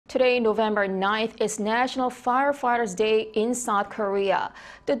Today, November 9th, is National Firefighters Day in South Korea.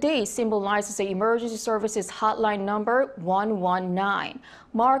 The day symbolizes the emergency services hotline number 119.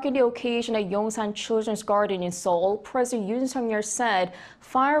 Marking the occasion at Yongsan Children's Garden in Seoul, President 윤대통령 said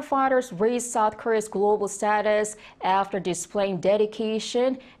firefighters raised South Korea's global status after displaying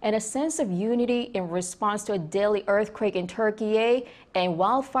dedication and a sense of unity in response to a deadly earthquake in Türkiye and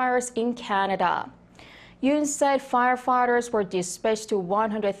wildfires in Canada. Yoon said firefighters were dispatched to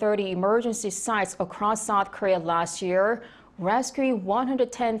 130 emergency sites across South Korea last year, rescuing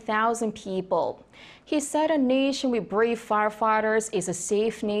 110,000 people. He said a nation with brave firefighters is a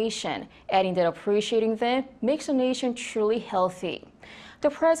safe nation, adding that appreciating them makes a nation truly healthy. The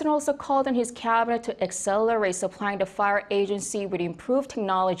president also called on his cabinet to accelerate supplying the fire agency with improved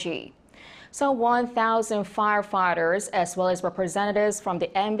technology. Some 1,000 firefighters, as well as representatives from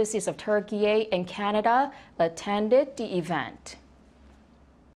the embassies of Türkiye and Canada, attended the event.